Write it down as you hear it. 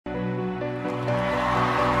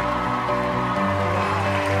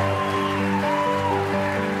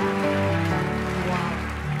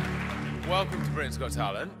Britain's Got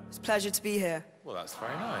Talent. It's a pleasure to be here. Well, that's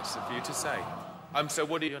very nice of you to say. So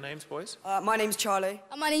what are your names, boys? My name's Charlie.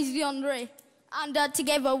 And my name's Leandre. And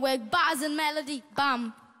together we're Bars and Melody.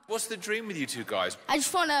 Bam. What's the dream with you two guys? I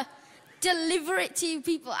just want to deliver it to you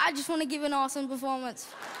people. I just want to give an awesome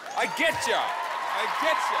performance. I get ya! I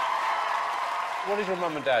get ya! What does your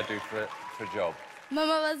mum and dad do for a job? My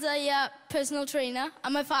mother's a personal trainer,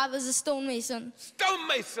 and my father's a stonemason.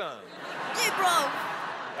 Stonemason! Yeah, bro!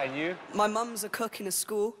 And you? My mum's a cook in a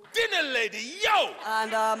school. Dinner lady, yo!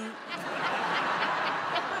 And,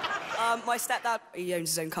 my stepdad, he owns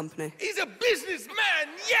his own company. He's a businessman,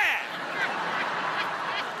 yeah!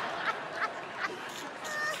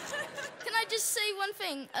 Can I just say one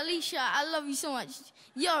thing? Alicia, I love you so much.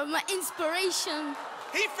 You're my inspiration.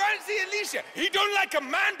 He fancy Alicia. He don't like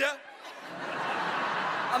Amanda.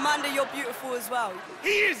 Amanda, you're beautiful as well.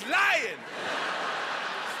 He is lying.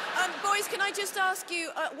 Boys, can I just ask you,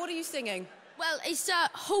 what are you singing? Well, it's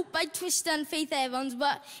Hope by Twista and Faith Evans,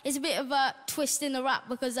 but it's a bit of a twist in the rap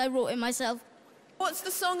because I wrote it myself. What's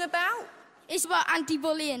the song about? It's about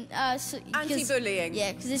anti-bullying. Anti-bullying?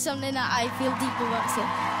 Yeah, because it's something that I feel deep about, so.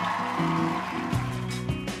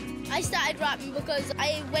 I started rapping because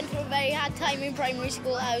I went through a very hard time in primary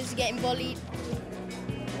school. I was getting bullied.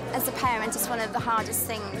 As a parent, it's one of the hardest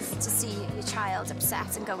things to see your child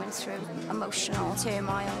upset and going through emotional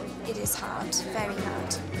turmoil. It is hard, very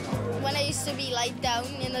hard. When I used to be like down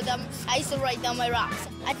in the dumps, I used to write down my raps.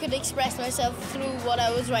 I could express myself through what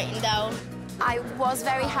I was writing down. I was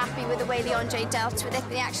very happy with the way Leandre dealt with it.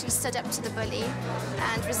 They actually stood up to the bully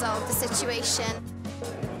and resolved the situation.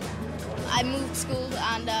 I moved school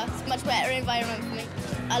and it's a much better environment for me.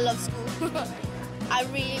 I love school. I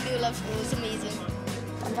really do love school, it's amazing.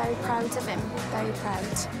 I'm very proud of him, very proud.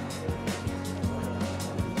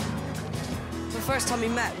 The first time we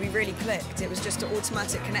met, we really clicked. It was just an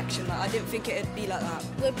automatic connection. Like, I didn't think it'd be like that.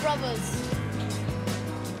 We're brothers.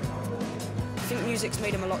 I think music's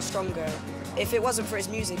made him a lot stronger. If it wasn't for his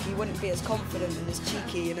music, he wouldn't be as confident and as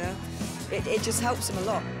cheeky, you know? It just helps him a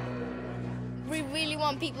lot. We really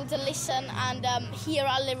want people to listen and hear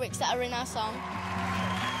our lyrics that are in our song.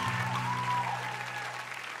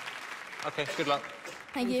 OK, good luck.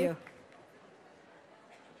 Thank you.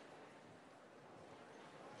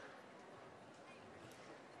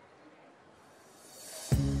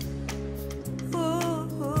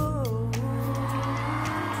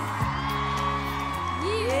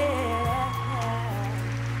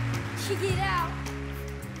 Check it out.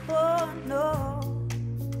 Oh, no.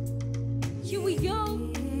 Here we go.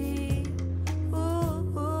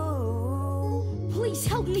 Please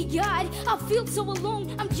help me, God. I feel so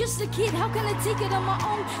alone. I'm just a kid. How can I take it on my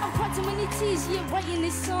own? I'm crying too many tears, yeah, writing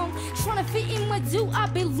this song. Trying to fit in, where do I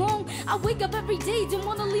belong? I wake up every day, don't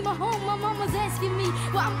want to leave my home. My mama's asking me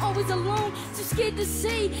why I'm always alone. Too scared to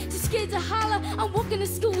say, too scared to holler. I'm walking to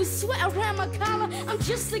school with sweat around my collar. I'm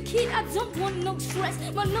just a kid, I don't want no stress.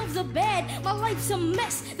 My nerves are bad, my life's a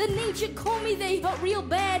mess. The names you call me, they hurt real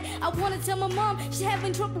bad. I want to tell my mom she's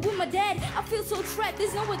having trouble with my dad. I feel so trapped,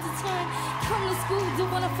 there's nowhere to turn. Come to school,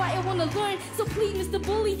 don't wanna fight, I wanna learn. So please, Mr.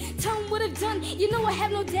 Bully, tell him what I've done. You know I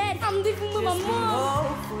have no dad, I'm living with my mom.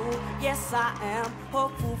 Hopeful, yes I am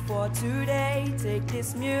hopeful for today. Take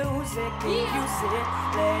this music and use it,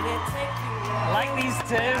 let it take you away. I like these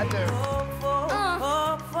two. Hopeful,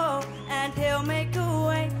 hopeful, and he'll make a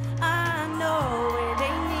way. I know it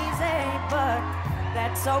ain't easy, but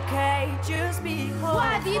that's okay, just be hopeful.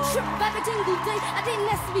 Why do you trip back a single day? I didn't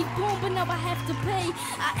ask to be born, but now I have to pay.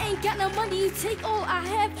 I ain't got no money, you take all I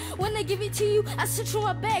have. When I give it to you, I search through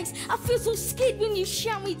my bags. I feel so scared when you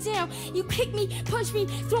shout me down. You kick me, punch me,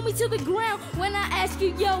 throw me to the ground. When I ask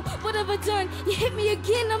you, yo, what have I done? You hit me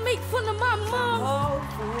again, I make fun of my mom.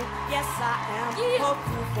 Hopeful, yes I am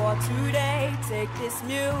hopeful for today. Take this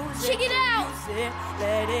music, check it out. Use it,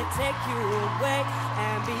 let it take you away,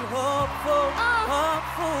 and be hopeful,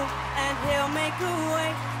 hopeful, and he'll make a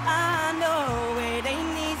way. I know it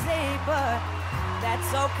ain't easy, but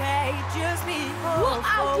that's okay, just be hopeful. What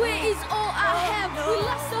I wear is all I have. We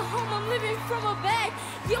lost a home, I'm living from a bag.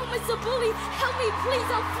 Yo, Mr. Bully, help me please,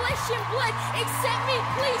 I'm flesh and blood. Accept me,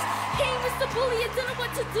 please. Hey, Mr. Bully, I don't know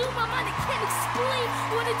what to do. My mind, I can't explain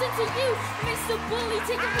what I did to you. Mr. Bully,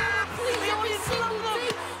 take a moment, please. Every single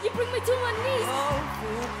day, you bring me to my knees.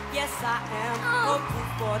 Hopeful, yes I am hopeful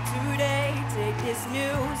for today. Take this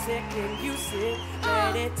music and use it,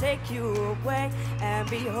 let it take you away, and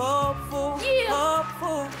be hopeful,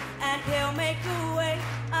 hopeful, and he'll make a way.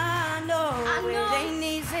 I know it ain't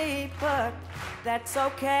easy, but that's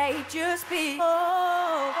okay, just be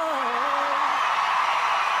hopeful.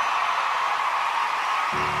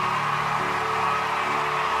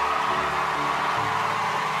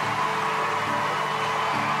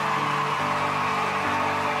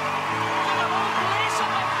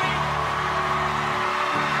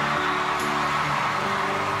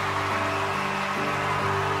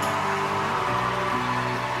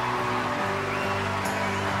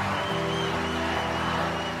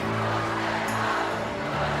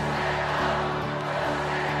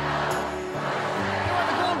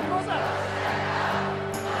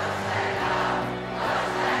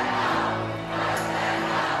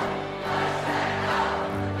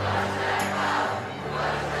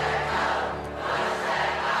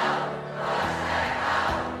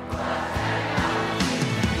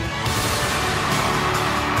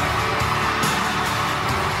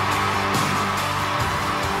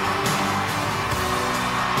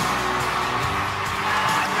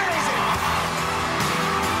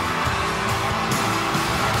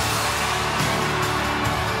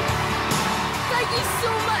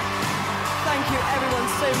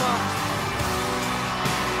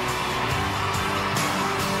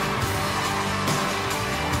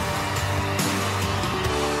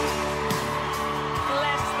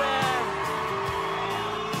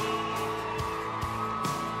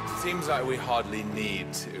 seems like we hardly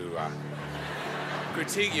need to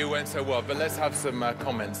critique you went so well, but let's have some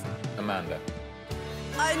comments. Amanda.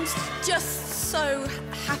 I'm just so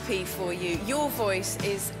happy for you. Your voice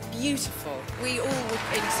is beautiful. We all were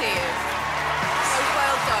in tears. So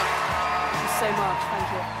well done. Thank you so much, thank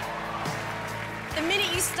you. The minute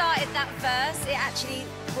you started that verse, it actually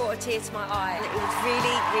brought a tear to my eye. And it was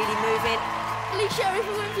really, really moving. Alicia, if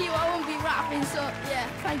it weren't for you, I wouldn't be rapping, so yeah,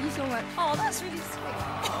 thank you so much. Oh, that's really sweet.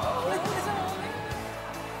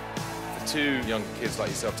 For two young kids like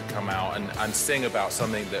yourself to come out and sing about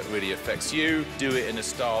something that really affects you, do it in a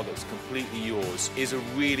style that's completely yours, is a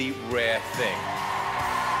really rare thing.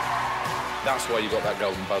 That's why you got that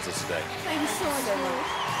golden buzzer today. Thank you so much.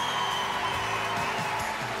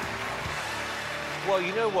 Well,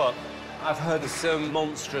 you know what? I've heard some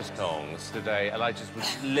monstrous songs today, and I just was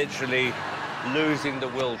literally losing the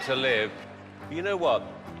will to live. But you know what?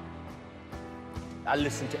 I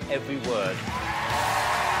listened to every word.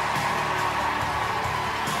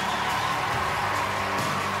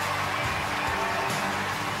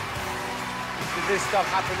 Did this stuff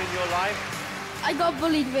happen in your life? I got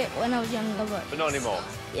bullied a bit when I was younger, But not anymore.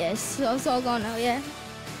 yes, so it's all gone now, yeah.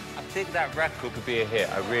 I think that record could be a hit.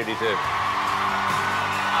 I really do.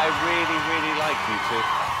 I really, really like you two.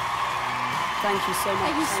 Thank you so much.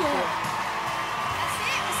 Thank you so much. That's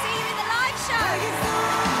it. We'll see you in the live show.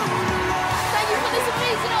 Thank you for this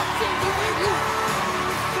amazing opportunity.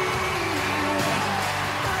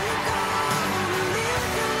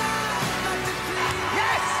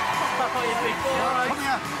 Yes!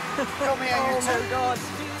 Come here, you two. God.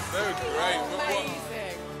 So great.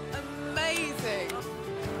 Amazing. Amazing.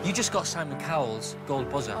 You just got Simon Cowell's gold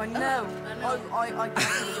buzzer. I know. I could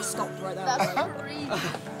have just stopped right there. That's crazy.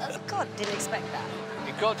 God, didn't expect that.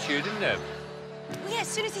 It got you, didn't it? Well, yeah, as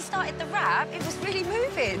soon as he started the rap, it was really moving.